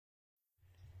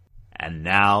And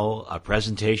now, a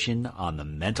presentation on the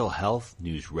Mental Health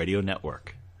News Radio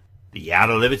Network. The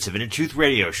Outer Limits of Inner Truth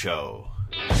Radio Show.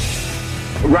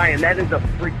 Ryan, that is a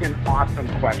freaking awesome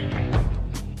question.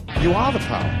 You are the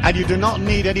power, and you do not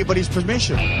need anybody's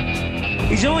permission.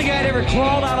 He's the only guy that ever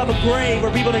crawled out of a grave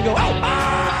where people didn't go, oh,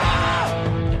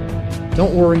 ah!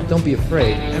 Don't worry, don't be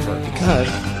afraid, ever, because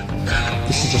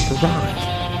this is just a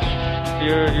ride.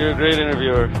 You're a great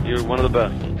interviewer. You're one of the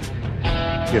best.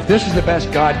 If this is the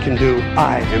best God can do,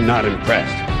 I am not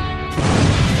impressed.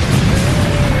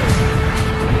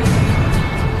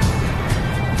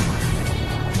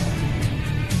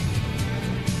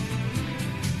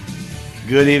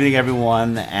 Good evening,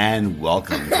 everyone, and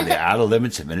welcome to the Outer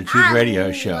Limits of Inner Truth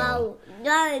Radio Show.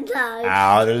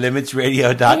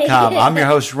 OuterLimitsRadio.com. I'm your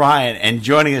host, Ryan, and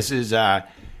joining us is a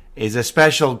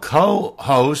special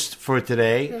co-host for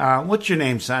today. What's your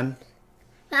name, son?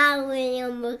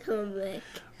 William McCormick.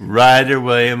 Ryder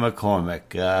William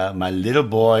McCormick, my little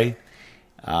boy.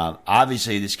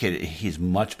 Obviously, this kid, he's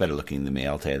much better looking than me.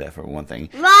 I'll tell you that for one thing.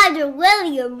 Ryder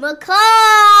William McCormick.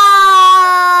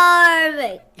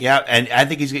 Yeah, and I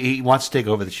think he wants to take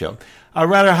over the show.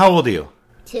 Ryder, how old are you?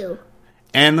 2.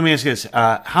 And let me ask you this.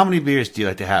 How many beers do you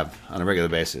like to have on a regular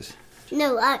basis?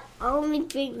 No, I only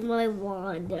drink my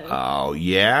water. Oh,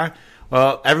 yeah?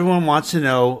 Well, everyone wants to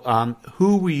know,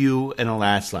 who were you in a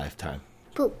last lifetime?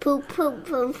 Poop, poop, poop,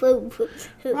 poop, poop, poop.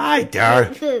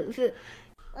 Ryder.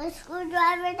 A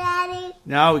screwdriver, Daddy?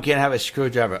 No, we can't have a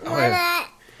screwdriver.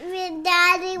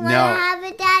 Daddy, wanna have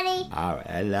it, Daddy? All right,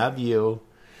 I love you.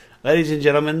 Ladies and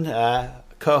gentlemen,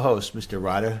 co-host, Mr.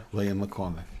 Ryder William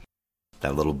McCormick.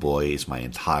 That little boy is my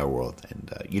entire world.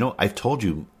 And, I've told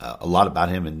you a lot about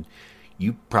him, and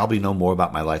you probably know more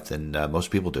about my life than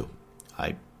most people do.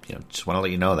 I just want to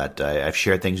let you know that I've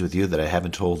shared things with you that I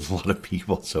haven't told a lot of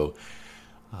people. So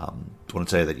I want to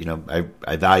say that,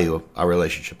 I value our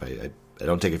relationship. I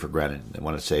don't take it for granted. I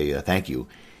want to say thank you.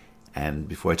 And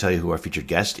before I tell you who our featured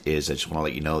guest is, I just want to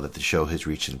let you know that the show has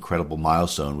reached an incredible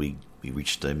milestone. We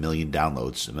reached 1 million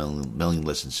downloads, a million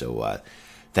listens. So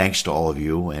thanks to all of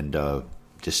you, and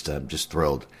just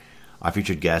thrilled. Our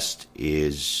featured guest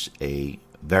is a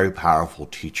very powerful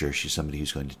teacher. She's somebody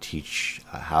who's going to teach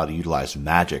how to utilize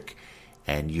magic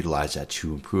and utilize that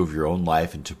to improve your own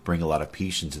life and to bring a lot of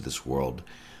peace into this world.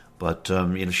 But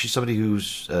she's somebody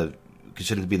who's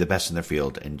considered to be the best in their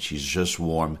field, and she's just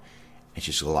warm, and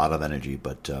she's got a lot of energy.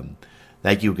 But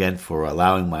thank you again for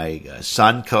allowing my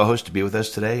son, co-host, to be with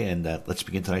us today, and let's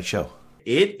begin tonight's show.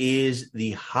 It is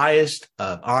the highest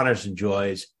of honors and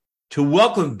joys to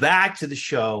welcome back to the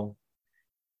show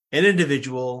an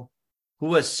individual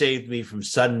who has saved me from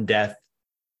sudden death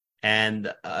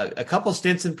and a couple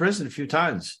stints in prison a few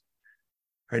times.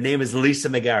 Her name is Lisa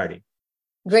McGarity.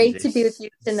 Great to be with you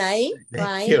tonight,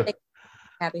 Ryan. Thank you for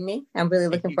having me. I'm really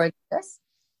looking forward to this.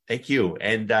 Thank you.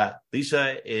 And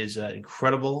Lisa is an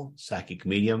incredible psychic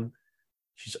medium.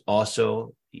 She's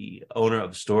also the owner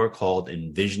of a store called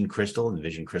Envision Crystal,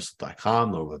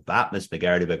 envisioncrystal.com. Learn about Miss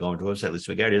McGarity by going to her website,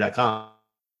 LisaMcGarity.com.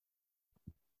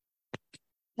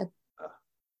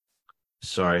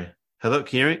 Sorry. Hello,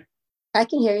 can you hear me? I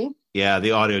can hear you. Yeah,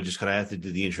 the audio just cut. I have to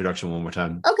do the introduction one more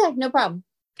time. Okay, no problem.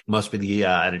 Must be the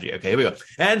energy. Okay, here we go.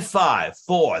 And 5,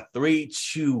 4, 3,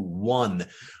 2, 1.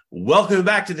 Welcome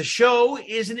back to the show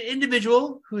is an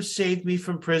individual who saved me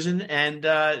from prison and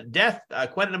death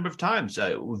quite a number of times.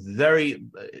 Very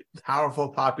powerful,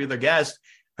 popular guest.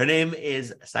 Her name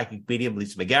is psychic medium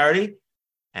Lisa McGarity.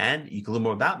 And you can learn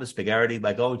more about Miss McGarity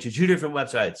by going to 2 different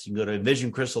websites. You can go to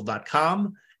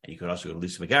envisioncrystal.com, and you can also go to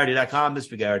LisaMcGarity.com. Miss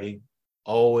McGarity,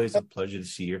 always a pleasure to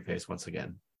see your face once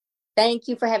again. Thank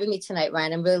you for having me tonight,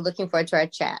 Ryan. I'm really looking forward to our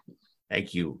chat.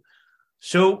 Thank you.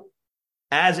 So,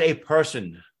 as a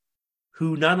person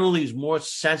who not only is more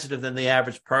sensitive than the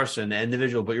average person,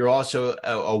 individual, but you're also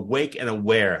awake and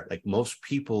aware, like most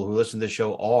people who listen to the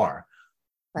show are,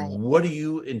 right. What are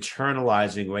you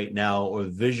internalizing right now or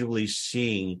visually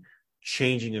seeing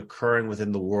changing occurring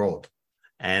within the world?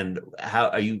 And how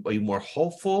are you more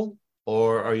hopeful,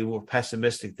 or are you more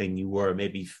pessimistic than you were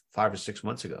maybe 5 or 6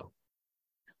 months ago?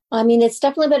 I mean, it's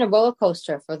definitely been a roller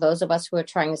coaster for those of us who are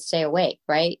trying to stay awake,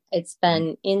 right? It's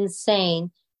been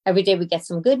insane. Every day we get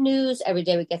some good news. Every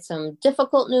day we get some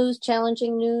difficult news,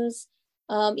 challenging news.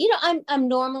 I'm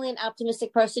normally an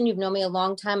optimistic person. You've known me a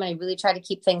long time, and I really try to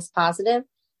keep things positive.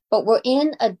 But we're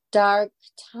in a dark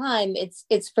time.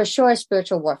 It's for sure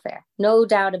spiritual warfare, no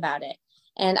doubt about it.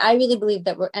 And I really believe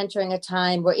that we're entering a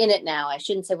time, we're in it now. I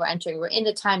shouldn't say we're in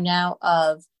a time now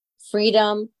of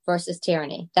freedom versus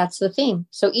tyranny. That's the theme.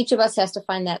 So each of us has to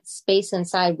find that space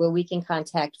inside where we can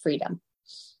contact freedom.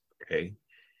 Okay.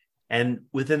 And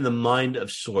within the mind of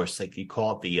Source, like you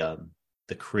call it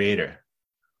the creator,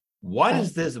 why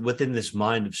does this, within this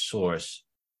mind of Source,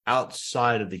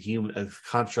 outside of the human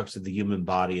constructs of the human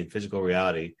body and physical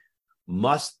reality,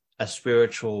 must a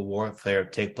spiritual warfare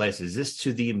take place? Is this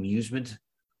to the amusement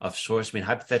of Source? I mean,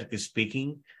 hypothetically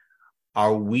speaking,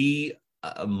 are we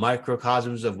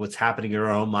microcosms of what's happening in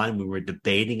our own mind when we're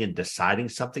debating and deciding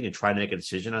something and trying to make a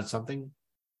decision on something?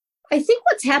 I think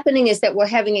what's happening is that we're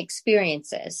having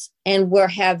experiences, and we're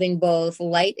having both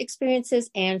light experiences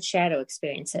and shadow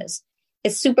experiences.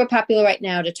 It's super popular right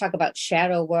now to talk about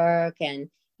shadow work and,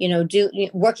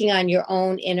 working on your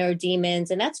own inner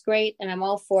demons. And that's great. And I'm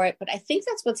all for it. But I think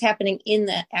that's what's happening in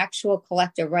the actual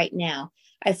collective right now.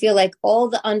 I feel like all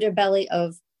the underbelly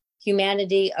of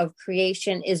humanity, of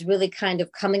creation, is really kind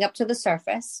of coming up to the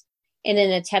surface in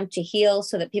an attempt to heal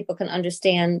so that people can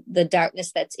understand the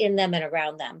darkness that's in them and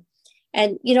around them.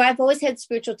 And, I've always had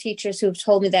spiritual teachers who've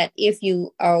told me that if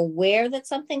you are aware that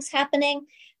something's happening,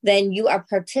 then you are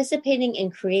participating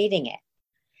in creating it.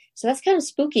 So that's kind of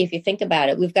spooky if you think about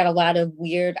it. We've got a lot of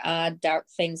weird, odd, dark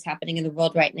things happening in the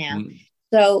world right now.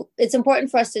 So it's important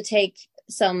for us to take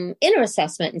some inner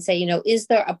assessment and say, is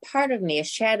there a part of me, a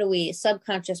shadowy,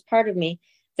 subconscious part of me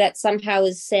that somehow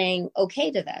is saying okay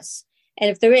to this? And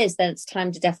if there is, then it's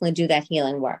time to definitely do that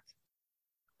healing work.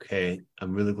 Okay.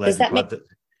 I'm really glad you brought that.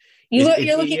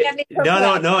 You're looking at me.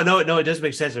 No, it does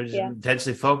make sense. I'm just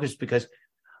intensely focused because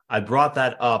I brought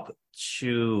that up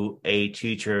to a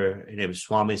teacher. Her name is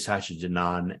Swami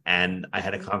Satchidanand, and I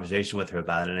had a conversation with her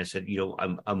about it. And I said,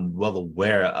 I'm well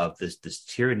aware of this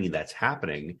tyranny that's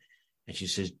happening. And she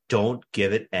says, don't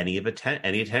give it any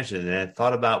attention. And I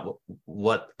thought about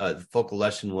what the focal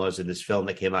lesson was in this film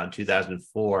that came out in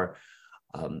 2004.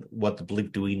 What the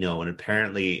bleep do we know? And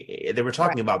apparently they were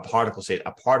talking about particle state.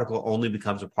 A particle only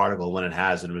becomes a particle when it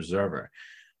has an observer.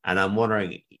 And I'm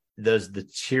wondering, does the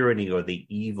tyranny or the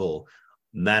evil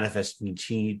manifest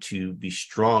continue to be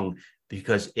strong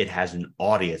because it has an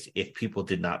audience? If people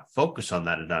did not focus on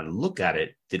that and not look at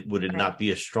it, would it not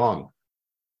be as strong?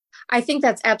 I think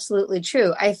that's absolutely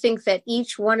true. I think that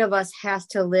each one of us has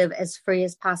to live as free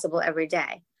as possible every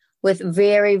day with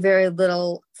very, very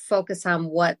little focus on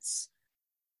what's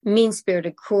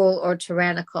mean-spirited, cruel, or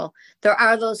tyrannical. There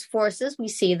are those forces, we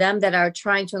see them, that are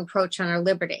trying to encroach on our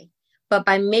liberty. But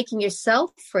by making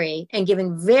yourself free and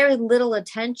giving very little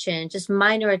attention, just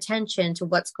minor attention to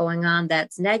what's going on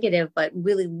that's negative, but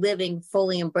really living,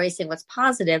 fully embracing what's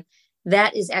positive,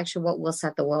 that is actually what will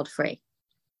set the world free.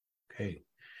 Okay.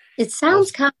 It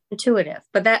sounds counterintuitive,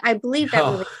 but that I believe that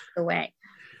really is the way.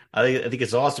 I think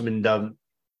it's awesome. And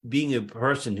being a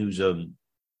person who's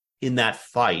in that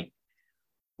fight,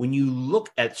 when you look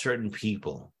at certain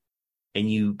people and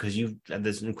because you have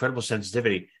this incredible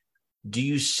sensitivity, do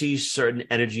you see certain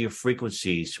energy or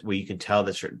frequencies where you can tell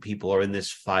that certain people are in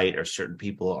this fight, or certain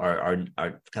people are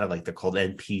kind of like, they're called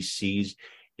NPCs?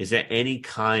 Is there any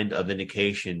kind of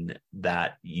indication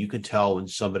that you can tell when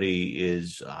somebody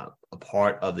is a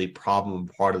part of the problem,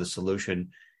 part of the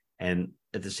solution? And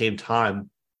at the same time,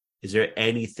 is there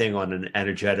anything on an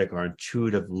energetic or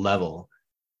intuitive level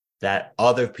that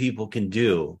other people can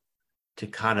do to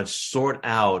kind of sort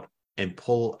out and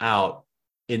pull out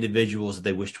individuals that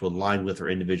they wish to align with or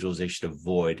individuals they should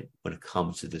avoid when it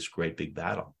comes to this great big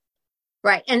battle?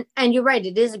 Right. And you're right.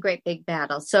 It is a great big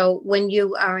battle. So when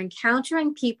you are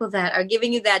encountering people that are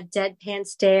giving you that deadpan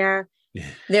stare,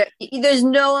 there's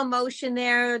no emotion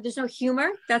there. There's no humor.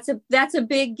 That's a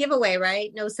big giveaway,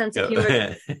 right? No sense of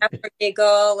humor, or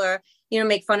giggle, or,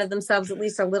 make fun of themselves at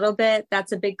least a little bit.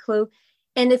 That's a big clue.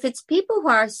 And if it's people who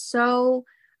are so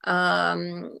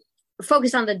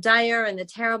focused on the dire and the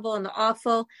terrible and the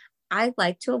awful, I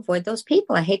like to avoid those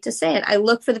people. I hate to say it. I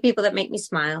look for the people that make me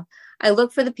smile. I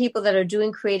look for the people that are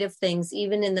doing creative things,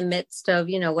 even in the midst of,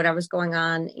 whatever's going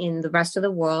on in the rest of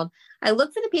the world. I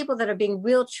look for the people that are being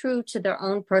real true to their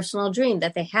own personal dream,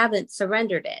 that they haven't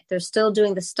surrendered it. They're still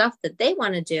doing the stuff that they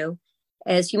want to do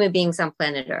as human beings on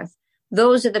planet Earth.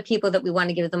 Those are the people that we want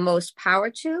to give the most power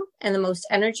to and the most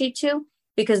energy to,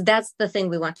 because that's the thing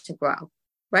we want to grow.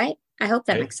 Right? I hope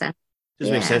that makes sense. Does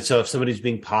make sense. So if somebody's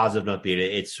being positive, not being,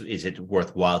 is it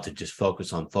worthwhile to just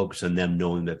focus on them,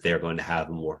 knowing that they're going to have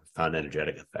a more profound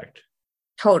energetic effect?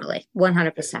 Totally.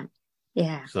 100%.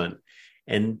 Yeah. Excellent.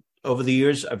 And over the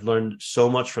years, I've learned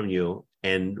so much from you.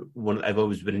 And I've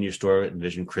always been in your store at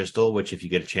Envision Crystal, which, if you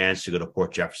get a chance to go to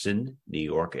Port Jefferson, New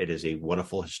York, it is a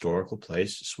wonderful historical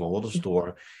place, a small little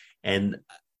store. And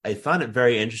I found it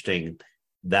very interesting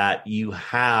that you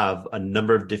have a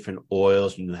number of different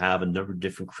oils and you have a number of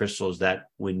different crystals that,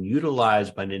 when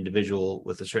utilized by an individual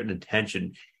with a certain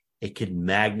intention, it can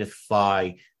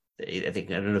magnify I think,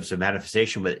 I don't know if it's a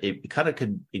manifestation, but it kind of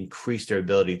could increase their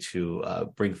ability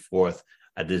to bring forth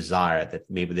a desire that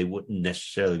maybe they wouldn't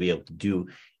necessarily be able to do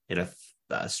in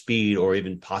a speed or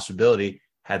even possibility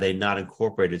had they not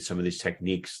incorporated some of these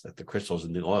techniques like the crystals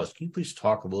and the oils. Can you please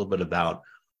talk a little bit about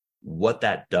what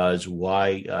that does,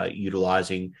 why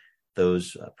utilizing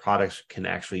those products can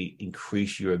actually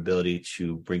increase your ability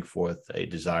to bring forth a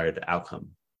desired outcome?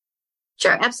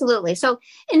 Sure, absolutely. So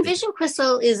Envision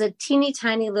Crystal is a teeny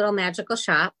tiny little magical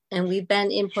shop, and we've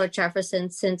been in Port Jefferson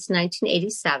since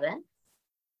 1987.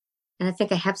 And I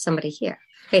think I have somebody here.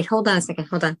 Wait, hold on a second.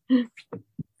 Hold on.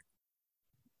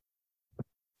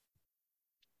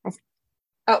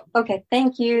 Oh, okay.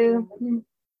 Thank you.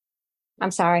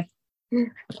 I'm sorry.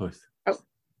 Oh,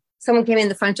 someone came in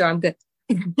the front door. I'm good.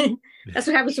 That's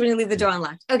what happens when you leave the door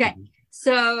unlocked. Okay.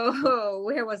 So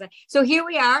where was I? So here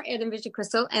we are at Envision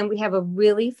Crystal, and we have a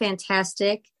really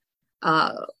fantastic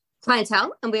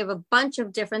clientele, and we have a bunch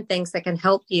of different things that can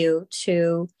help you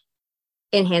to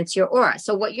enhance your aura.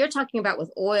 So what you're talking about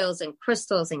with oils and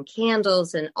crystals and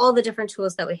candles and all the different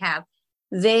tools that we have,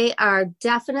 they are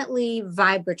definitely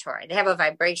vibratory. They have a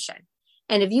vibration.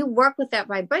 And if you work with that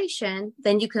vibration,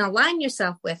 then you can align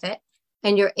yourself with it,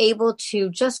 and you're able to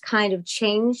just kind of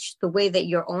change the way that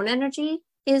your own energy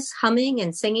is humming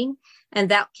and singing, and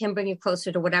that can bring you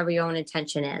closer to whatever your own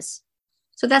intention is.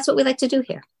 So that's what we like to do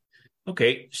here.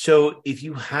 Okay. So if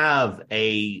you have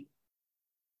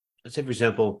let's say, for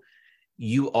example,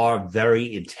 you are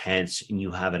very intense and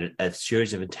you have a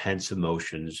series of intense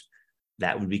emotions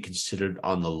that would be considered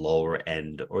on the lower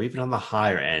end or even on the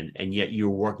higher end, and yet you're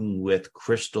working with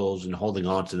crystals and holding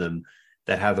on to them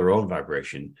that have their own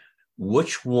vibration.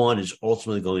 Which one is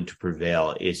ultimately going to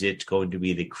prevail? Is it going to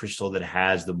be the crystal that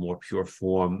has the more pure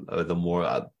form or the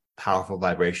more powerful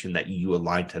vibration that you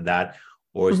align to that?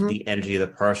 Or is it the energy of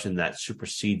the person that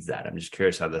supersedes that? I'm just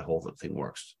curious how that whole thing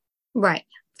works. Right.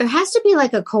 There has to be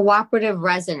like a cooperative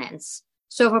resonance.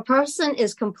 So if a person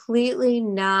is completely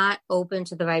not open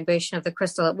to the vibration of the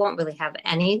crystal, it won't really have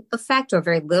any effect or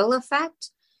very little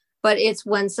effect. But it's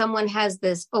when someone has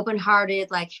this open-hearted,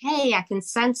 like, hey, I can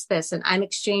sense this, and I'm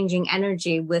exchanging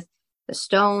energy with the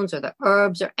stones or the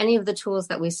herbs or any of the tools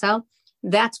that we sell,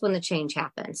 that's when the change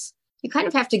happens. You kind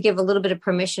of have to give a little bit of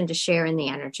permission to share in the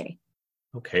energy.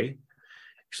 Okay.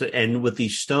 So, and with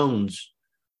these stones,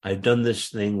 I've done this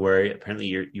thing where apparently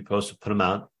you're supposed to put them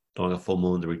out during a full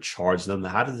moon to recharge them.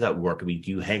 How does that work? I mean,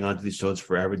 do you hang on to these stones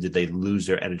forever? Did they lose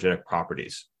their energetic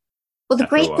properties? Well, the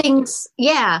great things,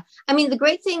 yeah. I mean, the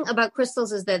great thing about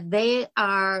crystals is that they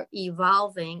are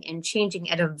evolving and changing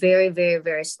at a very, very,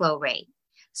 very slow rate.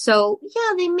 So,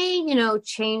 yeah, they may,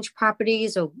 change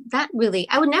properties or that really,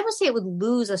 I would never say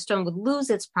a stone would lose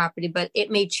its property, but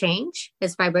it may change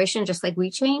its vibration just like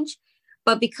we change.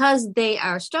 But because they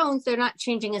are stones, they're not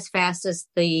changing as fast as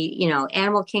the,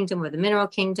 animal kingdom or the mineral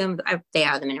kingdom. They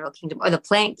are the mineral kingdom or the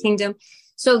plant kingdom.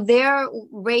 So their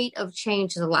rate of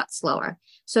change is a lot slower.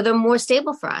 So they're more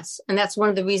stable for us. And that's one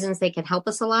of the reasons they can help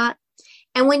us a lot.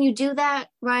 And when you do that,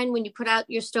 Ryan, when you put out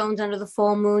your stones under the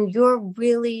full moon, you're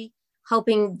really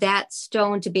helping that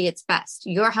stone to be its best.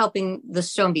 You're helping the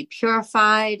stone be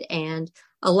purified and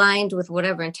aligned with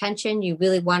whatever intention you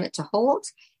really want it to hold.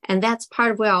 And that's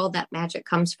part of where all that magic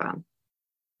comes from.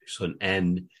 Excellent.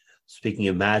 And speaking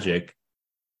of magic,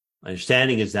 my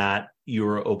understanding is that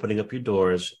you're opening up your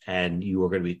doors and you are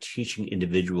going to be teaching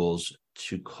individuals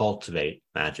to cultivate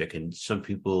magic. And some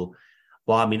people,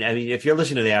 if you're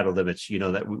listening to the Outer Limits, you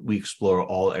know that we explore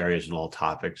all areas and all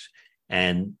topics.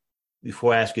 And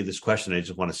before I ask you this question, I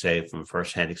just want to say from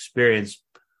firsthand experience,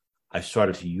 I've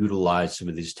started to utilize some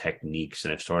of these techniques,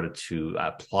 and I've started to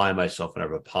apply myself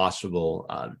whenever possible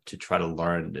to try to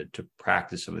learn to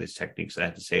practice some of these techniques. And I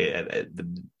have to say,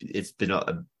 it's been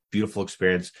a beautiful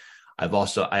experience. I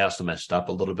also messed up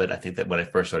a little bit. I think that when I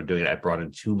first started doing it, I brought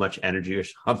in too much energy or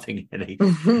something.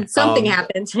 And something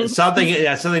happened. something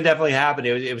definitely happened.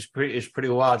 It was pretty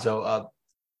wild. So,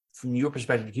 from your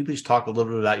perspective, can you please talk a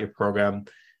little bit about your program?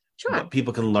 Sure. What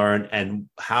people can learn and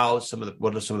what are some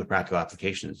of the practical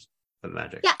applications for the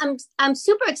magic? Yeah, I'm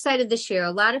super excited this year.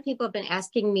 A lot of people have been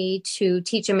asking me to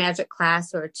teach a magic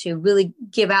class or to really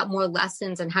give out more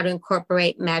lessons on how to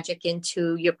incorporate magic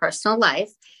into your personal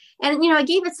life. And, I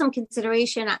gave it some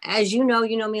consideration. As you know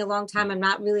me a long time. I'm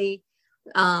not really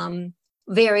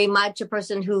very much a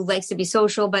person who likes to be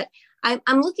social, but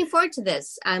I'm looking forward to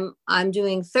this. I'm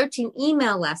doing 13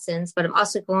 email lessons, but I'm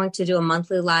also going to do a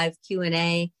monthly live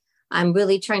Q&A. I'm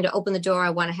really trying to open the door.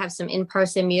 I want to have some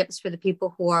in-person meetups for the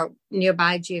people who are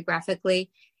nearby geographically.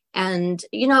 And,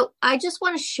 I just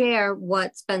want to share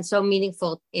what's been so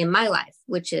meaningful in my life,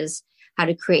 which is how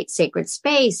to create sacred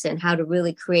space and how to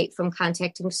really create from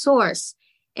contacting source.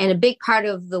 And a big part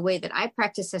of the way that I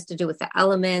practice has to do with the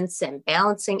elements and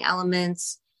balancing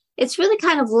elements. It's really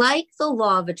kind of like the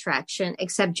law of attraction,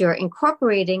 except you're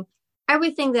incorporating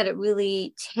everything that it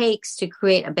really takes to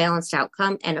create a balanced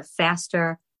outcome and a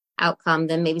faster outcome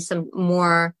than maybe some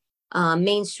more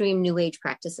mainstream new age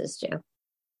practices do.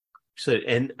 So,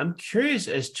 and I'm curious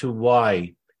as to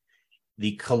why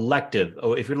the collective,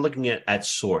 or if you're looking at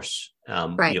source,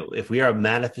 right. If we are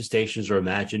manifestations or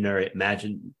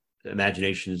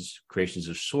imaginations, creations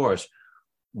of source,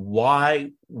 why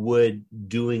would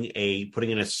putting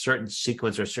in a certain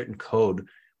sequence or a certain code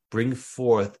bring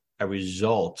forth a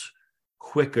result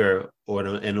quicker or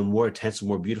in a more intense,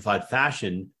 more beautified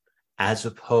fashion, as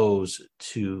opposed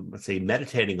to, let's say,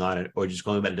 meditating on it or just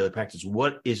going about daily practice?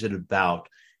 What is it about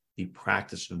the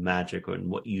practice of magic and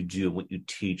what you do, what you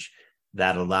teach,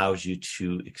 that allows you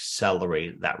to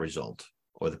accelerate that result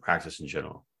or the practice in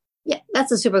general? Yeah,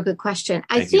 that's a super good question.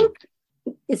 I think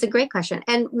it's a great question.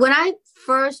 And when I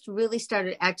first really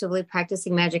started actively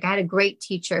practicing magic, I had a great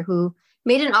teacher who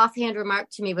made an offhand remark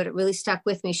to me, but it really stuck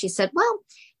with me. She said, well,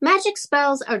 magic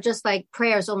spells are just like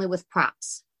prayers, only with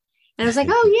props. And I was like,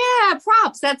 oh yeah,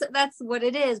 props. That's what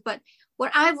it is. But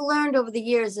what I've learned over the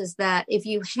years is that if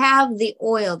you have the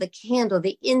oil, the candle,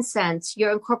 the incense,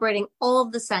 you're incorporating all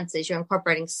of the senses. You're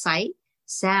incorporating sight,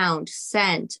 sound,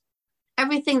 scent,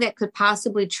 everything that could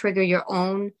possibly trigger your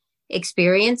own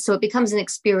experience. So it becomes an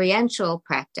experiential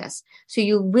practice. So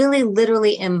you really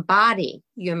literally embody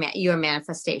your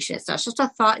manifestation. It's not just a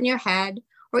thought in your head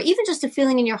or even just a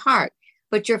feeling in your heart,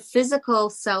 but your physical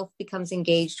self becomes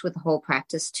engaged with the whole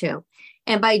practice too.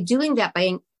 And by doing that,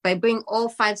 by bringing all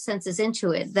five senses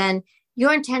into it, then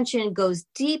your intention goes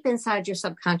deep inside your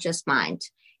subconscious mind.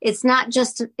 It's not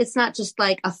just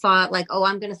like a thought like, oh,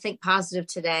 I'm going to think positive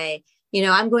today.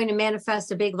 I'm going to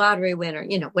manifest a big lottery winner,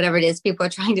 whatever it is people are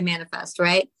trying to manifest,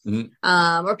 right?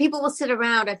 Mm-hmm. Or people will sit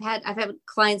around. I've had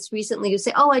clients recently who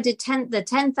say, oh, I did the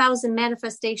 10,000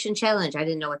 manifestation challenge. I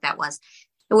didn't know what that was.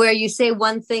 Where you say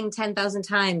one thing 10,000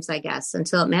 times, I guess,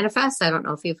 until it manifests. I don't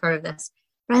know if you've heard of this.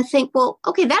 But I think, well,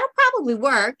 okay, that'll probably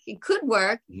work. It could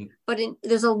work, but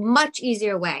there's a much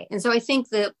easier way. And so I think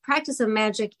the practice of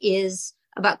magic is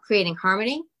about creating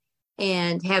harmony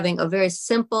and having a very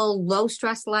simple, low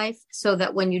stress life so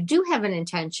that when you do have an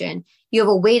intention, you have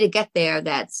a way to get there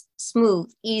that's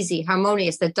smooth, easy,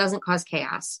 harmonious, that doesn't cause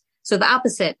chaos. So the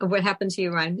opposite of what happened to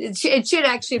you, Ryan. It should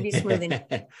actually be smoothing.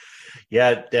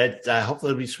 Yeah, that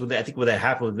hopefully it'll be smooth. I think what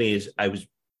happened with me is I was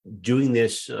doing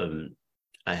this.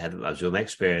 I was doing my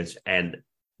experience, and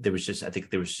there was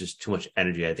just too much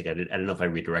energy. I don't know if I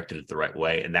redirected it the right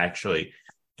way. And actually,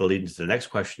 the lead into the next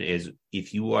question is: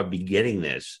 if you are beginning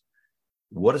this,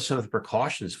 what are some of the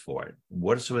precautions for it?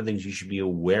 What are some of the things you should be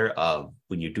aware of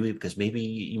when you're doing it? Because maybe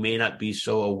you may not be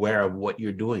so aware of what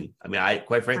you're doing. I mean,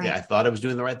 quite frankly, I thought I was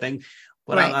doing the right thing,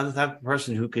 but I'm the type of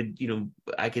person who could,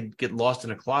 I could get lost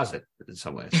in a closet in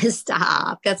some ways.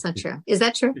 Stop. That's not true. Is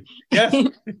that true? Yes.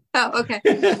 Oh, okay.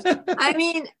 I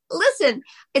mean, listen,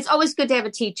 it's always good to have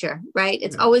a teacher, right?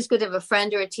 It's always good to have a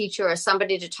friend or a teacher or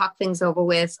somebody to talk things over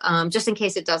with. Just in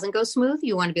case it doesn't go smooth,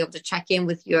 you want to be able to check in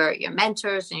with your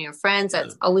mentors and your friends.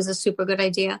 That's always a super good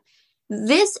idea.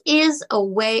 This is a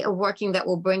way of working that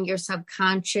will bring your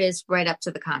subconscious right up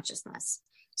to the consciousness.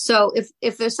 So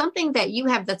if there's something that you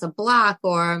have that's a block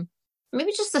or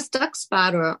maybe just a stuck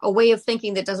spot or a way of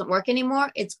thinking that doesn't work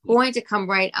anymore, it's going to come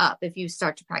right up if you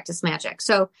start to practice magic.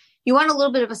 So you want a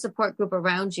little bit of a support group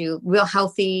around you, real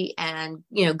healthy and,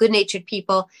 good-natured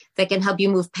people that can help you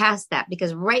move past that,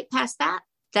 because right past that,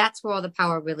 that's where all the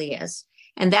power really is.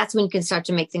 And that's when you can start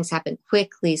to make things happen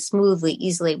quickly, smoothly,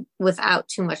 easily, without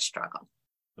too much struggle.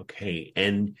 Okay.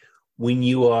 And when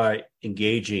you are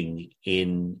engaging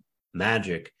in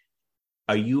magic,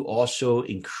 are you also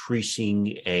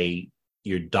increasing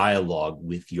your dialogue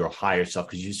with your higher self?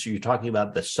 Because you're talking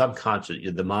about the subconscious,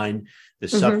 the mind, the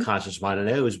subconscious mind. And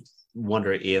I always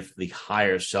wonder if the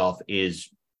higher self is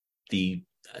the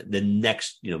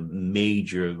next,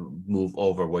 major move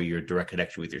over where you're direct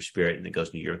connection with your spirit and it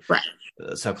goes to your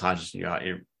subconscious and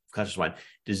your conscious mind.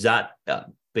 Does that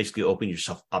basically open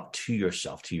yourself up to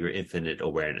yourself, to your infinite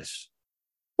awareness?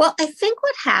 Well, I think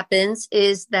what happens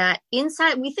is that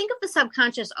inside, we think of the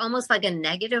subconscious almost like a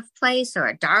negative place or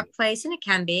a dark place, and it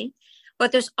can be,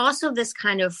 but there's also this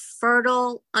kind of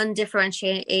fertile,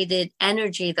 undifferentiated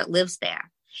energy that lives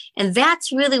there. And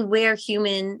that's really where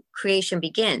human creation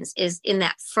begins, is in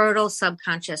that fertile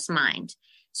subconscious mind.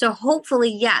 So hopefully,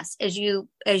 yes, as you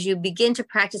begin to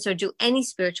practice or do any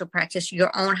spiritual practice, your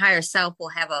own higher self will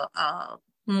have a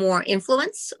more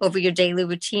influence over your daily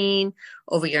routine,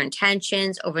 over your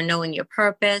intentions, over knowing your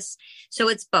purpose. So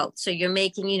it's both. So you're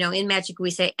making, in magic,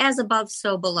 we say as above,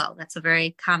 so below. That's a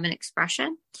very common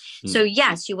expression. So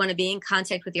yes, you want to be in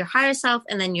contact with your higher self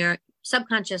and then your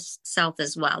subconscious self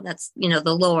as well. That's, the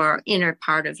lower inner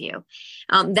part of you.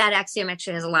 That axiom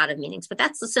actually has a lot of meanings, but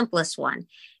that's the simplest one,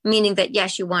 meaning that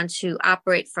yes, you want to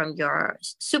operate from your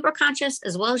superconscious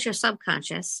as well as your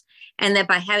subconscious. And that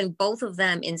by having both of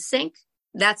them in sync,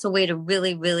 that's a way to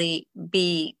really, really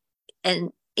be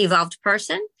an evolved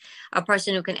person, a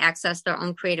person who can access their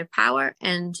own creative power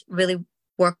and really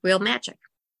work real magic.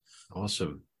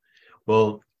 Awesome.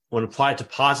 Well, when applied to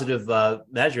positive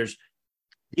measures,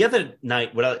 the other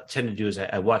night, what I tend to do is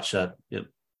I watch I go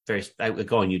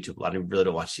on YouTube a lot. I really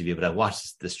don't watch TV, but I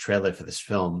watched this trailer for this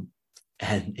film,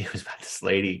 and it was about this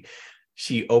lady.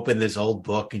 She opened this old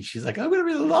book and she's like, I'm going to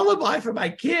read a lullaby for my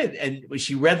kid. And when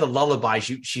she read the lullaby,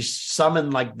 she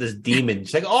summoned like this demon.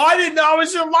 She's like, oh, I didn't know it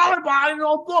was a lullaby in an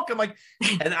old book. I'm like,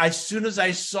 and as soon as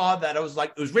I saw that, I was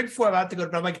like, it was right before I'm about to go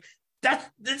to bed. I'm like,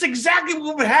 that's exactly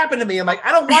what would happen to me. I'm like,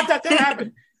 I don't want that to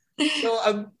happen. So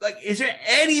I'm like, is there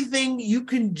anything you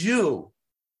can do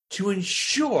to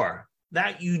ensure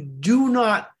that you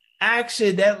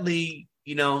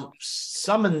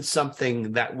summon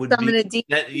something that would summon a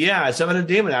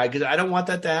demon? Because I don't want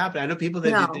that to happen. I know people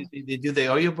that they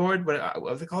are you bored? What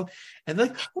are they called? And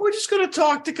like, we're just going to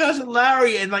talk to cousin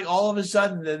Larry, and like all of a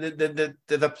sudden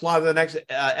the plot of the next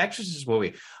Exorcist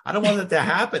movie. I don't want that to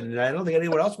happen, and I don't think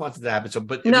anyone else wants it to happen. So,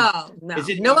 but no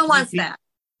one wants that.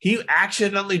 Can you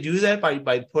accidentally do that by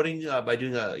doing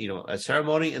a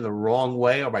ceremony in the wrong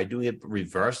way, or by doing it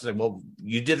reverse? Like, well,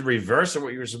 you did the reverse of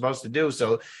what you were supposed to do,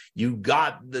 so you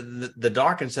got the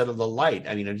dark instead of the light.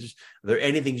 I mean, are there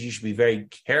any things you should be very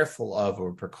careful of,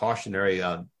 or precautionary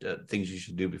things you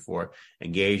should do before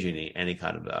engaging in any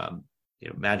kind of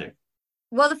magic?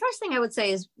 Well, the first thing I would say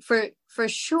is for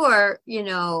sure,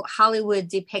 Hollywood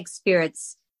depicts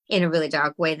spirits in a really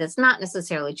dark way that's not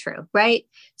necessarily true, right?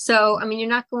 So, I mean, you're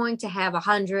not going to have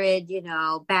 100,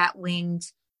 bat-winged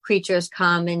creatures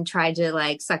come and try to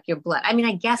like suck your blood. I mean,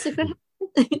 I guess it could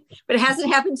happen, but it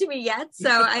hasn't happened to me yet. So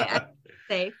I'm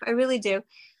safe. I really do.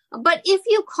 But if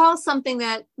you call something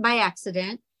that by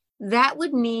accident, that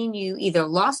would mean you either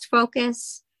lost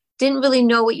focus, didn't really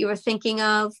know what you were thinking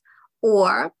of,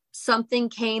 or something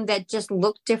came that just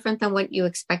looked different than what you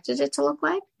expected it to look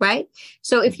like, right?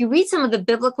 So if you read some of the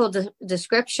biblical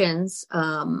descriptions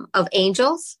of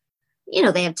angels,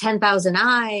 they have 10,000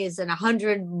 eyes and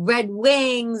 100 red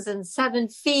wings and 7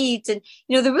 feet. And,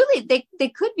 they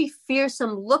could be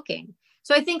fearsome looking.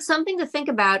 So I think something to think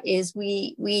about is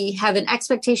we have an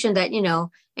expectation that, an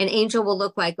angel will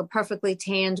look like a perfectly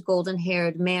tanned, golden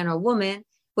haired man or woman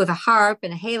with a harp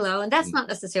and a halo. And that's not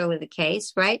necessarily the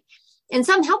case, right? And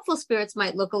some helpful spirits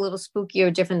might look a little spooky or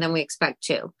different than we expect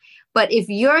to. But if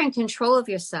you're in control of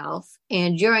yourself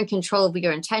and you're in control of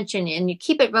your intention and you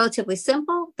keep it relatively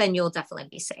simple, then you'll definitely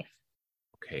be safe.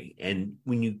 Okay. And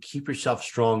when you keep yourself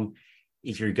strong,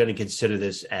 if you're going to consider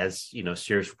this as,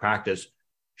 serious practice,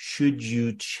 should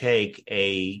you take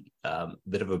a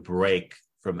bit of a break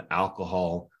from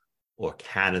alcohol or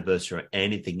cannabis or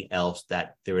anything else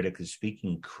that, theoretically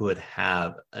speaking, could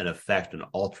have an effect on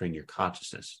altering your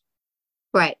consciousness?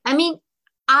 Right. I mean,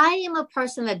 I am a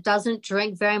person that doesn't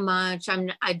drink very much.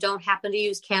 I don't happen to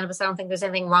use cannabis. I don't think there's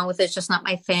anything wrong with it. It's just not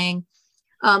my thing.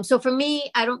 So for me,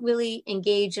 I don't really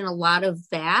engage in a lot of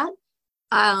that.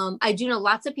 I do know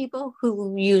lots of people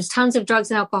who use tons of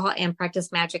drugs and alcohol and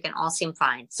practice magic and all seem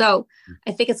fine. So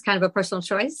I think it's kind of a personal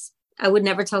choice. I would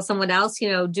never tell someone else,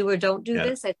 do or don't do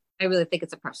this. I really think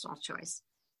it's a personal choice.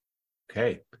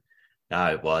 Okay.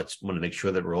 Well, I just want to make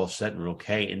sure that we're all set and we're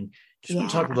okay. And just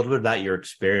want to talk a little bit about your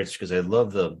experience, because I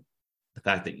love the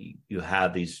fact that you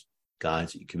have these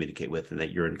guides that you communicate with and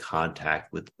that you're in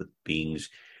contact with beings.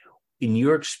 In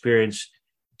your experience,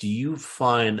 do you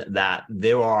find that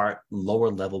there are lower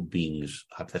level beings,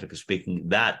 hypothetically speaking,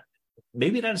 that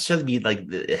maybe not necessarily be like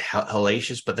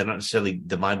hellacious, but they're not necessarily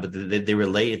divine, but they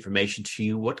relay information to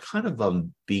you? What kind of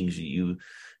beings do you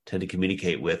tend to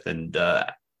communicate with, and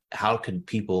how can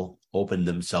people open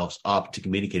themselves up to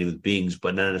communicating with beings,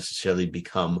 but not necessarily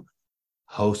become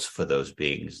hosts for those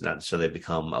beings, not necessarily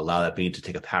allow that being to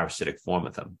take a parasitic form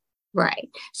of them? Right.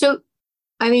 So,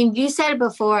 I mean, you said it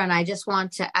before, and I just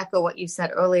want to echo what you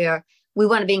said earlier. We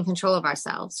want to be in control of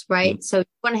ourselves, right? Mm-hmm. So you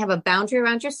want to have a boundary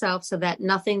around yourself so that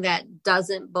nothing that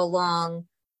doesn't belong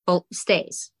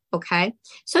stays. Okay.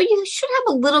 So you should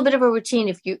have a little bit of a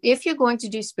routine. If you're going to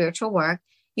do spiritual work,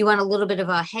 you want a little bit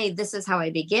of hey, this is how I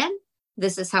begin.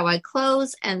 This is how I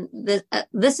close. And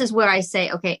this is where I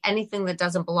say, okay, anything that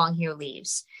doesn't belong here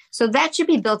leaves. So that should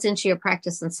be built into your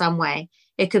practice in some way.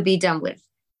 It could be done with,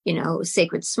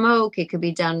 sacred smoke. It could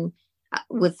be done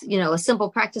with, a simple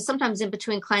practice. Sometimes in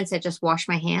between clients, I just wash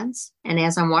my hands. And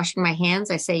as I'm washing my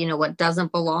hands, I say, what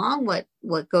doesn't belong,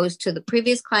 what goes to the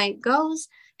previous client goes.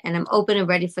 And I'm open and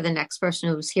ready for the next person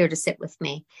who's here to sit with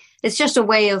me. It's just a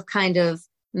way of kind of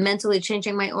mentally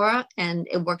changing my aura, and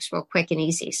it works real quick and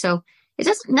easy. So it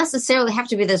doesn't necessarily have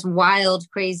to be this wild,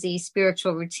 crazy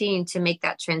spiritual routine to make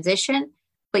that transition,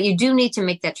 but you do need to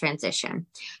make that transition.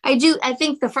 I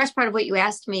think the first part of what you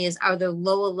asked me is, are there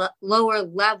lower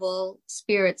level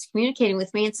spirits communicating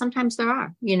with me? And sometimes there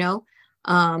are,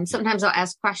 sometimes I'll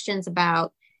ask questions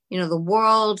about, the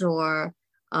world or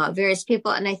various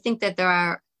people. And I think that there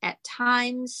are at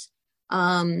times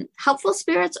helpful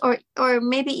spirits or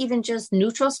maybe even just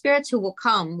neutral spirits who will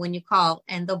come when you call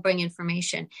and they'll bring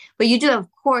information. But you do, of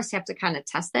course, have to kind of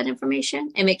test that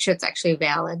information and make sure it's actually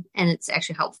valid and it's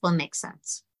actually helpful and makes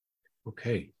sense.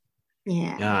 Okay.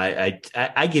 Yeah.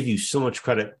 Yeah. I give you so much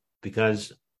credit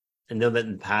because I know that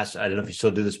in the past, I don't know if you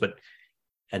still do this, but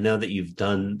I know that you've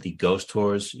done the ghost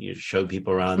tours. You show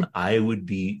people around. I would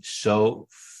be so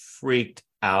freaked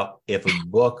out if a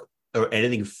book or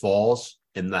anything falls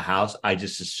in the house. I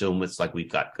just assume it's like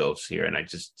we've got ghosts here, and I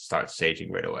just start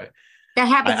saging right away. That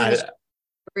happens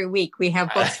every week. We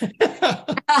have books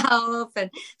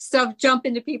and stuff jump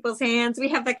into people's hands. We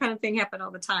have that kind of thing happen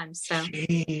all the time. So,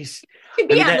 jeez,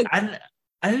 I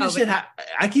understand how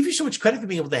I give you so much credit for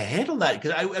being able to handle that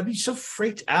because I'd be so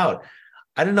freaked out.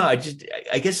 I don't know. I guess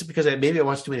it's because maybe I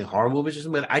watch too many horror movies or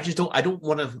something. I don't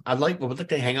want to. I would like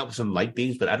to hang out with some light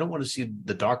beings, but I don't want to see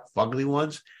the dark, fugly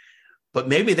ones. But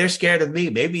maybe they're scared of me.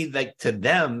 Maybe like to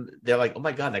them, they're like, "Oh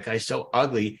my God, that guy's so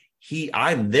ugly.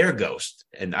 I'm their ghost,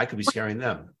 and I could be scaring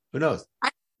them." Who knows?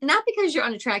 Not because you're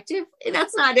unattractive.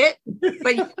 That's not it.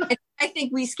 But I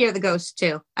think we scare the ghosts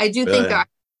too. I do think there are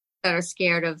that are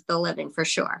scared of the living for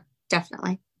sure.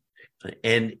 Definitely.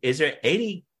 And is there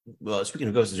speaking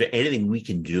of ghosts, is there anything we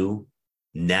can do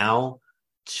now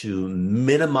to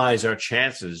minimize our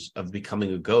chances of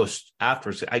becoming a ghost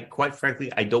afterwards? Quite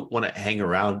frankly, I don't want to hang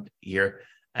around here.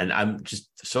 And I'm just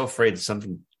so afraid that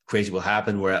something crazy will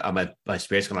happen where my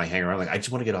spirit's going to hang around. Like, I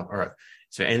just want to get off Earth.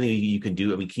 Is there anything you can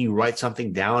do? I mean, can you write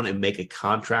something down and make a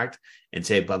contract and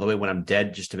say, by the way, when I'm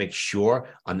dead, just to make sure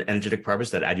on the energetic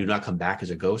purpose that I do not come back as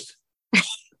a ghost?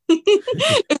 Is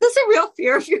this a real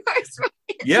fear of yours?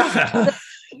 Yeah.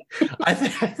 I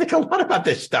think a lot about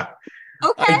this stuff.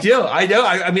 Okay. I do. I know.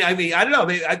 I mean, I don't know.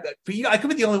 For you, I could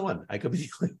be the only one. I could be the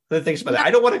only one that thinks about that.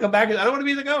 I don't want to come back. I don't want to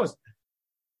be the ghost.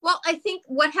 Well, I think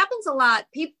what happens a lot,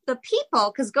 the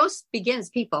people, because ghosts begins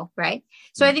people, right?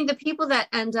 So I think the people that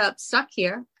end up stuck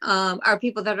here are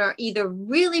people that are either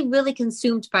really, really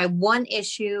consumed by one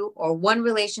issue or one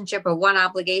relationship or one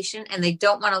obligation, and they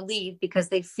don't want to leave because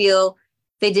they feel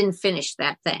they didn't finish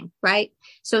that thing, right?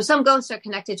 So some ghosts are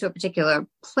connected to a particular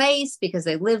place because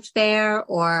they lived there,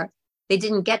 or they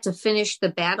didn't get to finish the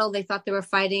battle they thought they were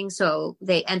fighting, so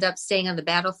they end up staying on the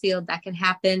battlefield. That can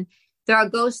happen. There are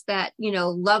ghosts that,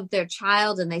 love their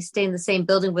child and they stay in the same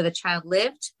building where the child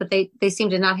lived, but they seem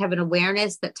to not have an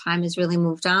awareness that time has really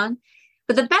moved on.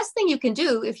 But the best thing you can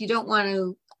do if you don't want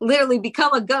to literally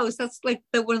become a ghost, that's like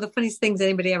one of the funniest things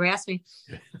anybody ever asked me,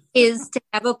 is to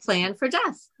have a plan for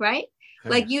death, right?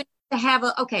 Like you to have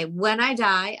when I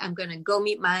die, I'm going to go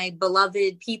meet my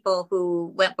beloved people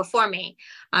who went before me.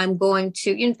 I'm going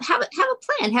to have a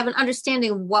plan, have an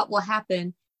understanding of what will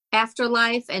happen after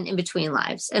life and in between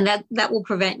lives. And that will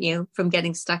prevent you from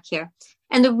getting stuck here.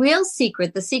 And the real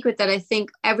secret, the secret that I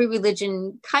think every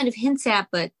religion kind of hints at,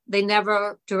 but they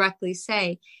never directly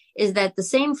say, is that the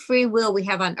same free will we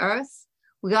have on earth,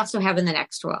 we also have in the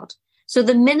next world. So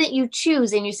the minute you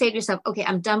choose and you say to yourself, okay,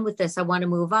 I'm done with this, I want to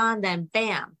move on, then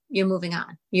bam, you're moving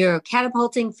on. You're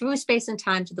catapulting through space and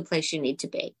time to the place you need to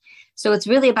be. So it's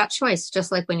really about choice, just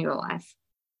like when you're alive,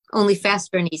 only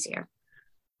faster and easier.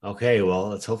 Okay, well,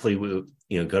 let's hopefully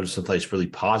go to someplace really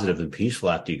positive and peaceful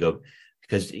after you go,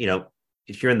 because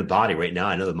if you're in the body right now,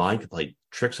 I know the mind can play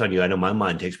tricks on you. I know my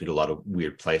mind takes me to a lot of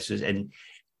weird places, and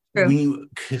I'm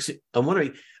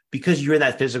wondering, because you're in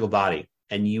that physical body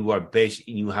and you are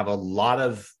you have a lot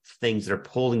of things that are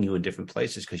pulling you in different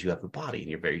places because you have the body and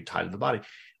you're very tied to the body.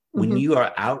 When you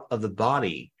are out of the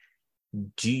body,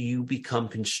 do you become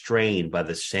constrained by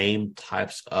the same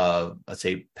types of, let's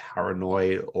say,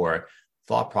 paranoid or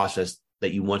thought process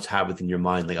that you once had within your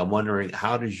mind? Like, I'm wondering,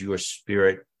 how does your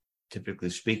spirit, typically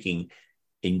speaking,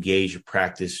 engage or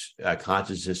practice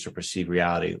consciousness or perceive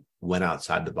reality when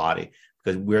outside the body?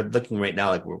 because we're looking right now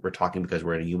like we're talking because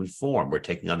we're in a human form. We're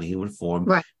taking on the human form,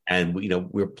 right? And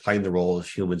we're playing the role as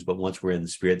humans. But once we're in the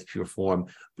spirit, the pure form,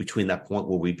 between that point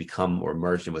where we become or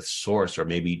merge in with Source, or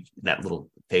maybe that little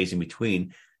phase in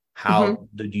between, how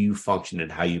do you function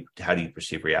and how do you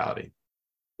perceive reality?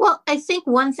 Well, I think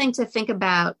one thing to think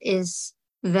about is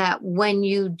that when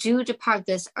you do depart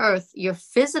this earth, your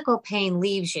physical pain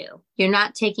leaves you. You're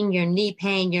not taking your knee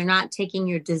pain. You're not taking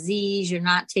your disease. You're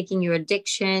not taking your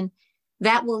addiction.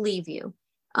 That will leave you.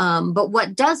 But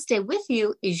what does stay with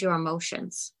you is your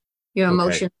emotions. Your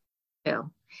emotions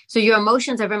too. So your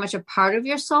emotions are very much a part of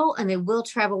your soul, and they will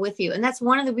travel with you. And that's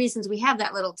one of the reasons we have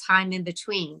that little time in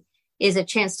between, is a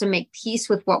chance to make peace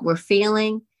with what we're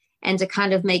feeling and to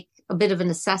kind of make a bit of an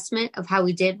assessment of how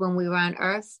we did when we were on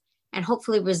earth, and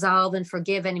hopefully resolve and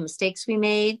forgive any mistakes we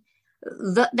made.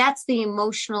 That's the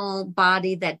emotional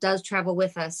body that does travel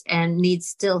with us and needs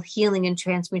still healing and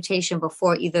transmutation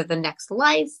before either the next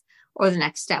life or the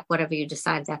next step, whatever you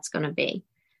decide that's going to be.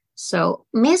 So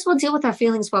may as well deal with our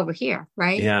feelings while we're here,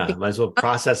 right? Yeah, might as well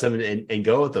process them and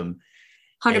go with them.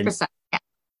 100%. Yeah.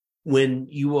 When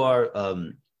you are,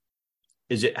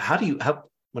 because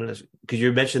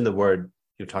you mentioned the word,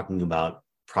 you're talking about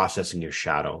processing your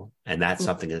shadow, and that's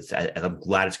something that's, I'm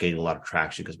glad it's getting a lot of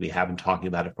traction, because we have been talking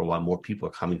about it for a while. More people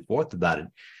are coming forth about it.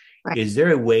 Right. Is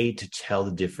there a way to tell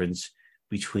the difference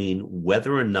between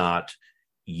whether or not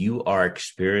you are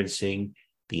experiencing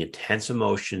the intense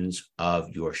emotions of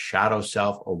your shadow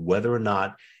self, or whether or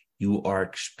not you are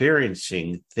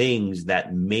experiencing things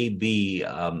that may be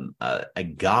a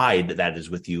guide that is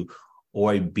with you,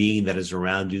 or a being that is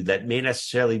around you that may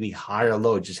necessarily be high or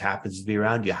low, it just happens to be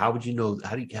around you? How would you know?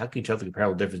 How can you tell the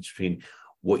comparable difference between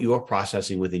what you are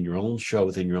processing within your own show,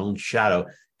 within your own shadow,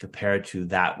 compared to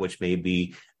that which may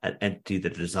be an entity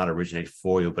that does not originate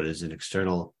for you, but is an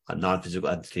external, a non-physical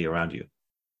entity around you?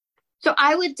 So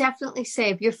I would definitely say,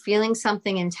 if you're feeling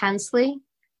something intensely,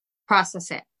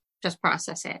 process it. Just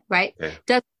process it, right? Okay.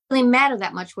 Doesn't really matter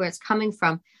that much where it's coming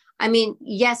from. I mean,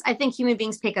 yes, I think human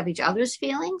beings pick up each other's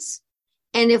feelings.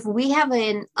 And if we have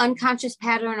an unconscious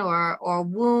pattern or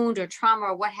wound or trauma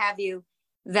or what have you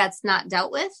that's not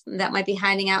dealt with, that might be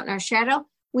hiding out in our shadow,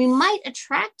 we might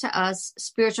attract to us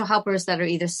spiritual helpers that are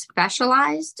either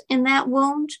specialized in that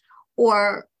wound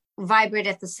or vibrate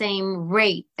at the same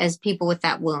rate as people with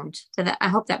that wound. So I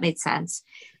hope that made sense.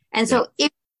 And so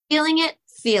if you're feeling it,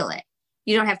 feel it.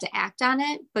 You don't have to act on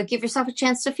it, but give yourself a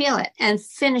chance to feel it and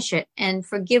finish it and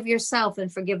forgive yourself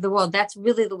and forgive the world. That's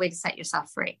really the way to set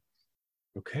yourself free.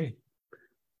 Okay.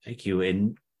 Thank you.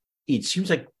 And it seems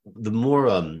like the more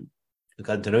I've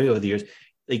gotten to know you over the years,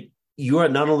 like you are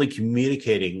not only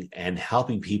communicating and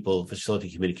helping people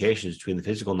facilitate communications between the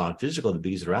physical and non-physical, the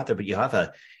beings that are out there, but you have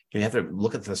to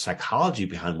look at the psychology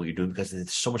behind what you're doing, because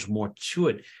there's so much more to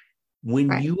it.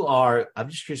 When you are, I'm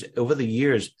just curious, over the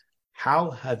years,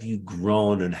 how have you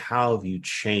grown and how have you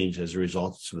changed as a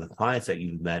result of some of the clients that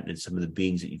you've met and some of the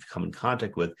beings that you've come in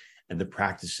contact with and the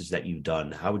practices that you've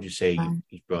done? How would you say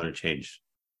you've grown and changed?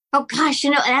 Oh, gosh,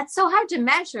 that's so hard to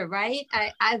measure, right?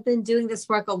 I've been doing this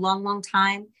work a long, long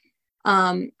time.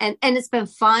 And it's been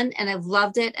fun and I've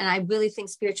loved it. And I really think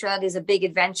spirituality is a big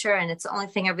adventure, and it's the only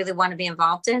thing I really want to be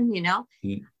involved in,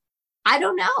 I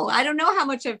don't know. I don't know how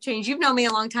much I've changed. You've known me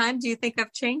a long time. Do you think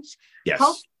I've changed? Yes.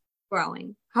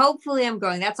 Hopefully I'm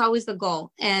growing. That's always the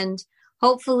goal. And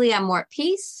hopefully I'm more at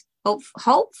peace.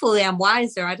 Hopefully I'm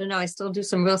wiser. I don't know. I still do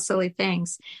some real silly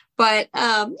things, but,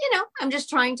 I'm just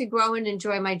trying to grow and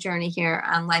enjoy my journey here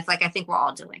on life. Like I think we're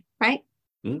all doing, right?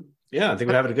 Mm-hmm. Yeah. I think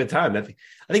we're having a good time. I think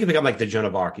you become like the Joan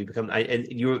of Arc.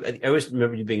 I always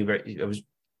remember you being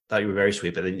thought you were very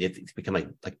sweet, but then it's become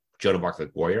like Joan of Arc,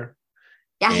 like warrior.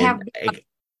 I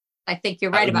think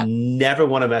you're right about that. Never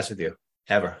want to mess with you.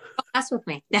 Ever. Don't mess with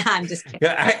me. No, I'm just kidding.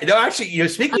 Actually,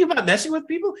 speaking about messing with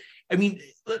people, I mean,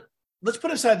 let's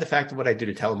put aside the fact of what I do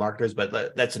to telemarketers,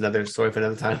 but that's another story for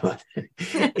another time.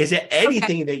 Is there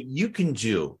anything that you can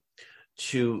do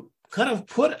to kind of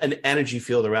put an energy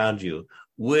field around you,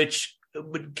 which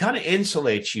would kind of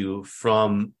insulate you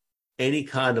from any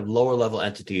kind of lower level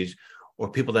entities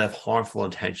or people that have harmful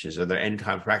intentions? Are there any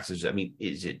kind of practices? I mean,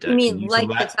 is it? You mean like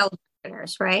the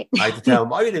telemarketers, right? Like the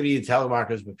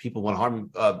telemarketers, but people want to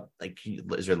harm.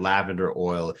 Is there lavender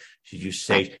oil? Should you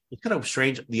sage? It's kind of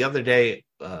strange. The other day,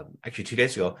 actually 2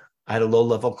 days ago, I had a low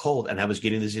level cold, and I was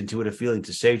getting this intuitive feeling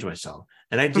to sage myself,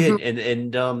 and I did,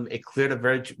 and it cleared up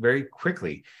very, very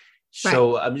quickly.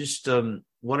 So I'm just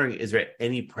wondering, is there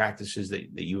any practices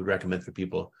that you would recommend for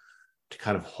people to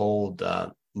kind of hold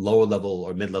lower level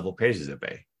or mid-level praises at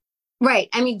bay? Right.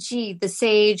 I mean, the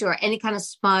sage or any kind of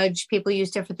smudge, people use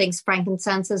different things.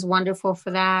 Frankincense is wonderful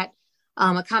for that.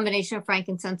 A combination of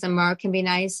frankincense and myrrh can be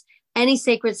nice. Any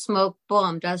sacred smoke,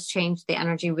 boom, does change the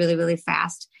energy really, really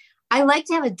fast. I like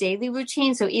to have a daily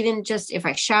routine. So even just if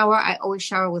I shower, I always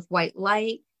shower with white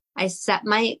light. I set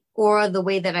my aura the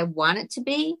way that I want it to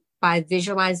be by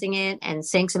visualizing it and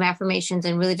saying some affirmations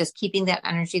and really just keeping that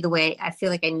energy the way I feel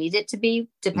like I need it to be,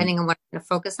 depending on what I'm going to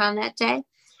focus on that day.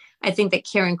 I think that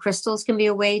carrying crystals can be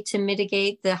a way to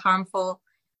mitigate the harmful,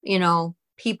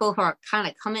 people who are kind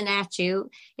of coming at you.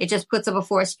 It just puts up a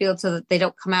force field so that they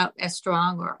don't come out as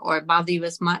strong or bother you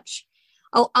as much.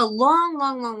 A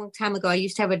long time ago, I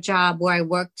used to have a job where I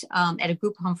worked at a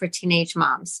group home for teenage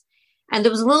moms. And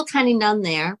there was a little tiny nun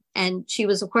there. And she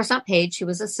was, of course, not paid. She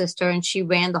was a sister and she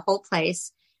ran the whole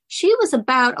place. She was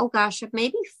about,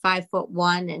 maybe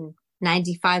 5'1" and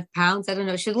 95 pounds. I don't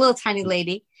know. She was a little tiny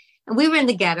lady. And we were in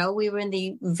the ghetto. We were in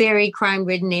the very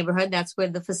crime-ridden neighborhood. That's where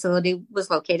the facility was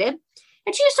located.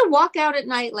 And she used to walk out at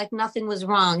night like nothing was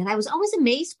wrong. And I was always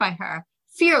amazed by her.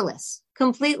 Fearless,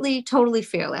 completely, totally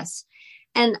fearless.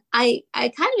 And I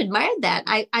kind of admired that.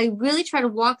 I really try to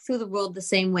walk through the world the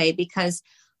same way because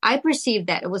I perceived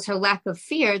that it was her lack of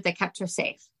fear that kept her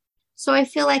safe. So I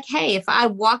feel like, hey, if I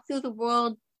walk through the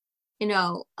world,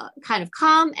 kind of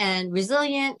calm and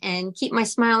resilient and keep my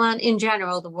smile on, in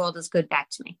general, the world is good back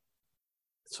to me.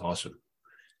 That's awesome.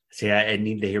 See, I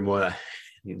need to hear more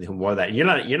of that. You're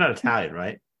not Italian,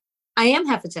 right? I am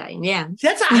half Italian, yeah.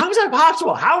 How is that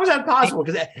possible? How is that possible?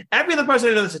 Because every other person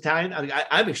I know that's Italian,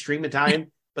 I'm extreme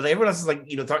Italian, but everyone else is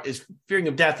is fearing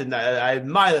of death. And I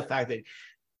admire the fact that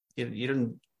you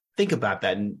don't think about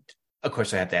that. And of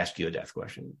course, I have to ask you a death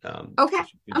question. Okay,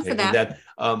 I'm for that.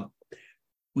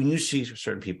 When you see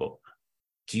certain people,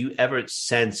 do you ever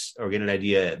sense or get an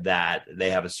idea that they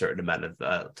have a certain amount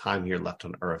of time here left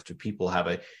on Earth? Do people have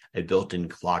a built-in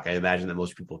clock? I imagine that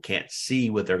most people can't see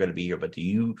what they're going to be here, but do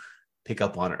you pick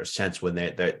up on it or sense when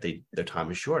their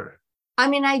time is shorter? I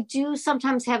mean, I do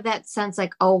sometimes have that sense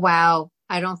like, oh, wow,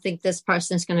 I don't think this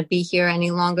person is going to be here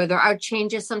any longer. There are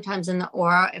changes sometimes in the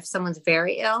aura. If someone's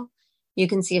very ill, you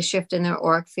can see a shift in their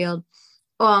auric field.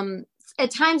 At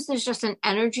times, there's just an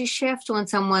energy shift when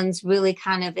someone's really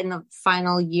kind of in the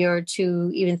final year or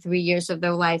 2, even 3 years of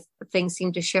their life, things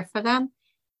seem to shift for them.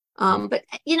 But,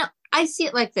 I see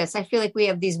it like this. I feel like we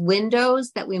have these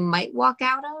windows that we might walk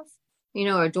out of,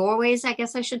 or doorways, I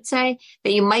guess I should say,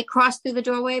 that you might cross through the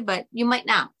doorway, but you might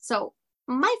not. So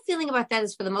my feeling about that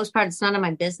is, for the most part, it's none of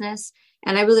my business.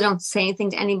 And I really don't say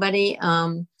anything to anybody.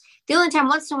 The only time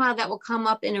once in a while that will come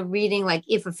up in a reading, like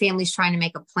if a family's trying to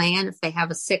make a plan, if they have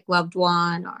a sick loved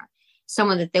one or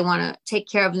someone that they want to take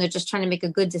care of and they're just trying to make a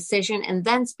good decision. And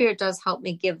then Spirit does help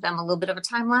me give them a little bit of a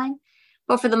timeline.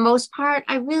 But for the most part,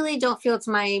 I really don't feel it's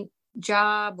my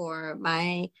job or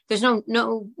there's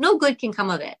no good can come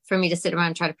of it for me to sit around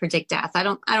and try to predict death. I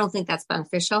don't think that's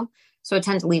beneficial. So I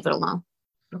tend to leave it alone.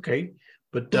 Okay.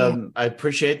 But I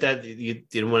appreciate that you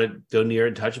didn't want to go near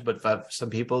and touch it. But for some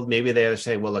people, maybe they're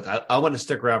saying, well, look, I want to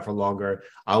stick around for longer.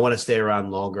 I want to stay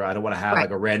around longer. I don't want to have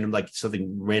like a random, like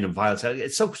something random violence.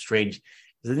 It's so strange.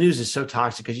 The news is so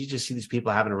toxic because you just see these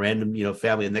people having a random,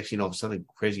 family. And next thing you know, something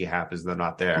crazy happens and they're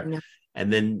not there.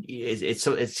 And then it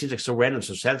seems like so random,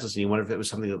 so senseless. And you wonder if it was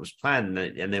something that was planned.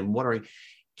 And then wondering,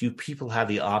 do people have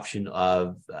the option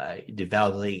of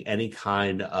developing any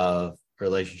kind of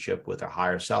relationship with their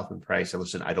higher self and pray, say,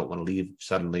 listen, I don't want to leave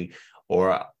suddenly,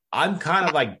 or I'm kind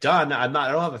of like done. I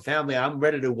don't have a family. I'm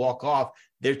ready to walk off.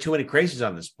 There are too many crazies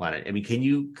on this planet. I mean, can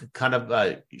you kind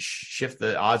of shift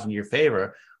the odds in your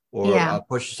favor or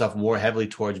push yourself more heavily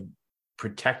towards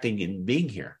protecting and being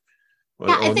here?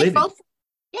 I think both.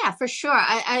 Yeah, for sure.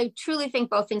 I truly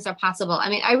think both things are possible. I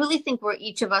mean, I really think we're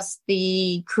each of us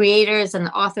the creators and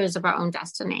the authors of our own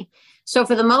destiny. So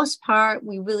for the most part,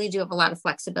 we really do have a lot of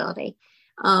flexibility.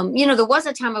 There was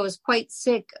a time I was quite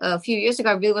sick a few years ago.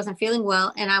 I really wasn't feeling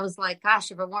well. And I was like, gosh,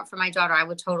 if it weren't for my daughter, I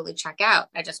would totally check out.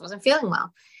 I just wasn't feeling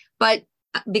well. But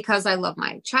because I love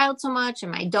my child so much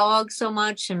and my dog so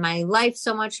much and my life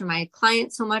so much and my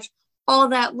client so much, all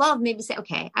that love made me say,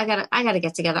 okay, I gotta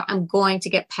get together. I'm going to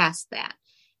get past that.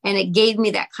 And it gave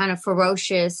me that kind of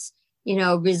ferocious,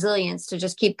 resilience to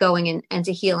just keep going and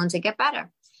to heal and to get better.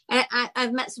 And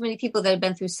I've met so many people that have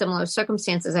been through similar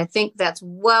circumstances. I think that's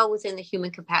well within the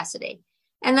human capacity.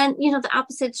 And then, the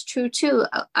opposite's true too.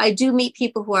 I do meet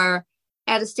people who are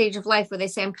at a stage of life where they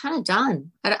say, I'm kind of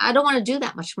done. I don't want to do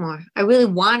that much more. I really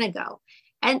want to go.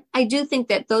 And I do think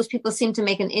that those people seem to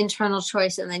make an internal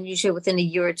choice. And then usually within a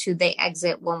year or two, they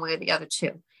exit one way or the other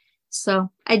too.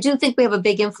 So I do think we have a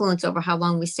big influence over how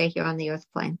long we stay here on the earth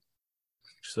plane.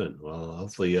 Excellent. Well,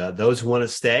 hopefully those who want to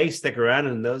stay, stick around,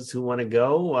 and those who want to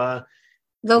go,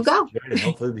 they'll go.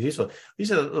 Hopefully be useful.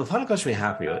 Lisa, the final question we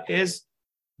have for you is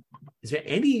there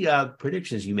any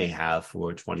predictions you may have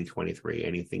for 2023?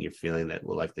 Anything you're feeling that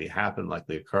will likely happen,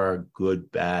 likely occur,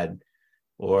 good, bad,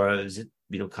 or is it,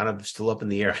 kind of still up in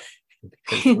the air? You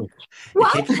can't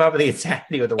keep up with the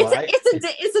insanity with the why.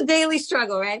 It's a daily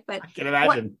struggle, right? But I can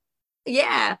imagine.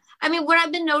 Yeah. I mean, what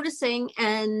I've been noticing,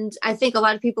 and I think a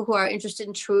lot of people who are interested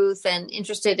in truth and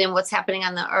interested in what's happening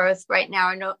on the earth right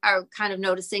now are kind of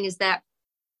noticing is that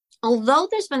although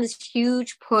there's been this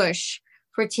huge push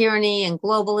for tyranny and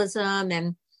globalism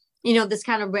and, this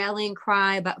kind of rallying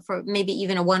cry about for maybe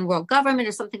even a one world government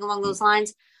or something along those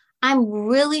lines, I'm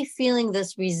really feeling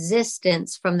this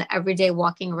resistance from the everyday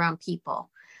walking around people.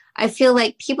 I feel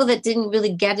like people that didn't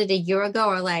really get it a year ago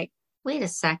are like, wait a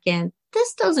second,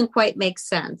 this doesn't quite make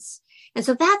sense. And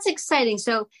so that's exciting.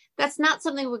 So that's not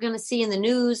something we're going to see in the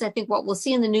news. I think what we'll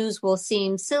see in the news will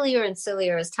seem sillier and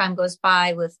sillier as time goes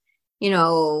by with,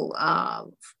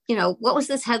 what was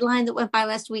this headline that went by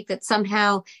last week that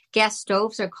somehow gas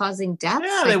stoves are causing deaths?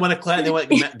 Yeah, they want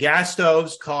gas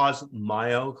stoves cause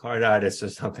myocarditis or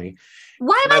something.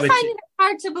 Why am I finding it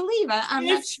hard to believe?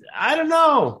 I don't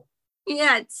know.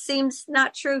 Yeah, it seems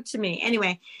not true to me.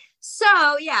 Anyway,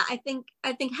 so yeah, I think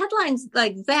headlines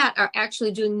like that are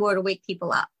actually doing more to wake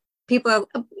people up. People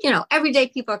are, everyday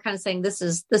people are kind of saying this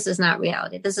is not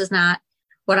reality. This is not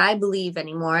what I believe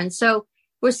anymore. And so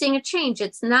we're seeing a change.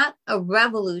 It's not a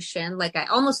revolution like I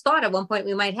almost thought at one point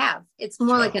we might have. It's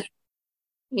more like at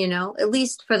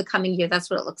least for the coming year,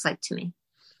 that's what it looks like to me.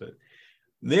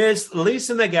 Miss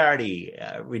Lisa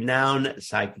McGarity, renowned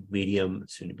psychic medium,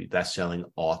 soon to be best-selling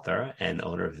author and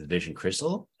owner of the Vision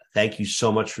Crystal. Thank you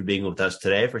so much for being with us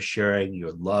today, for sharing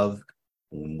your love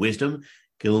and wisdom.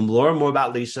 You can learn more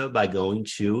about Lisa by going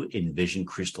to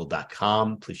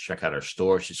envisioncrystal.com. Please check out our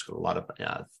store. She's got a lot of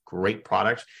great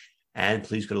products. And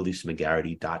please go to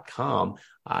lisamcgarity.com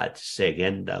to say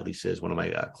again, Lisa is one of my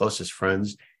closest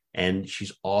friends, and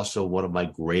she's also one of my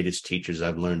greatest teachers.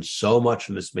 I've learned so much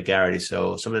from Miss McGarity.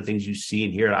 So some of the things you see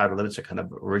and hear at Outer Limits are kind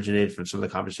of originated from some of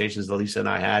the conversations that Lisa and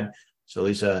I had. So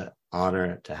Lisa,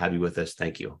 honor to have you with us.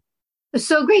 Thank you. It's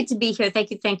so great to be here.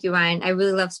 Thank you, Ryan. I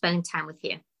really love spending time with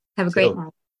you. Have a great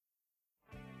night.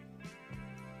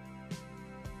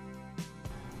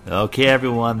 Okay,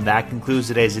 everyone, that concludes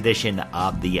today's edition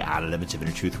of the Outer Limits of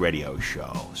Inner Truth Radio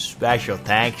Show. Special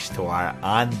thanks to our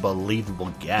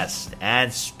unbelievable guests,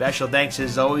 and special thanks,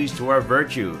 as always, to our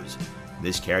virtues,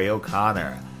 Miss Carrie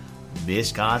O'Connor,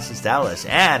 Miss Constance Dallas,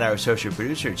 and our associate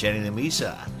producer, Jenny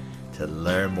Lamisa. To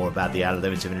learn more about the Outer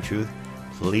Limits of Inner Truth,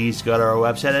 please go to our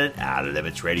website at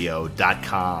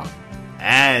outerlimitsradio.com.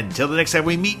 And until the next time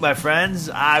we meet, my friends,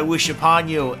 I wish upon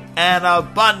you an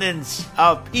abundance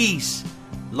of peace,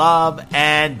 love,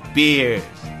 and beers.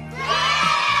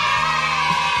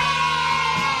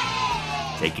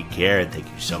 Take good care, and thank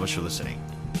you so much for listening.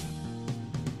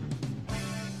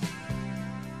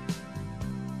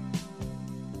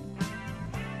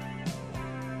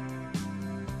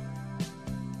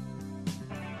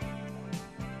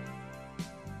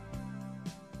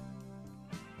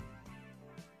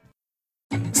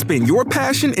 Spin your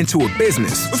passion into a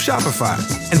business with Shopify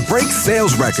and break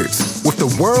sales records with the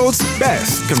world's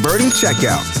best converting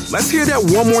checkout. Let's hear that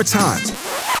one more time.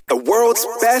 The world's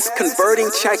best converting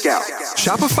checkout.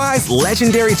 Shopify's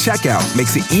legendary checkout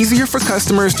makes it easier for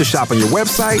customers to shop on your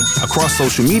website, across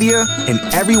social media, and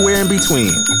everywhere in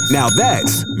between. Now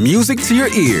that's music to your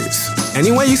ears.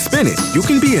 Any way you spin it, you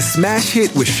can be a smash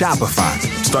hit with Shopify.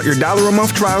 Start your $1 a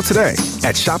month trial today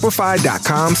at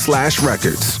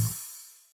shopify.com/records.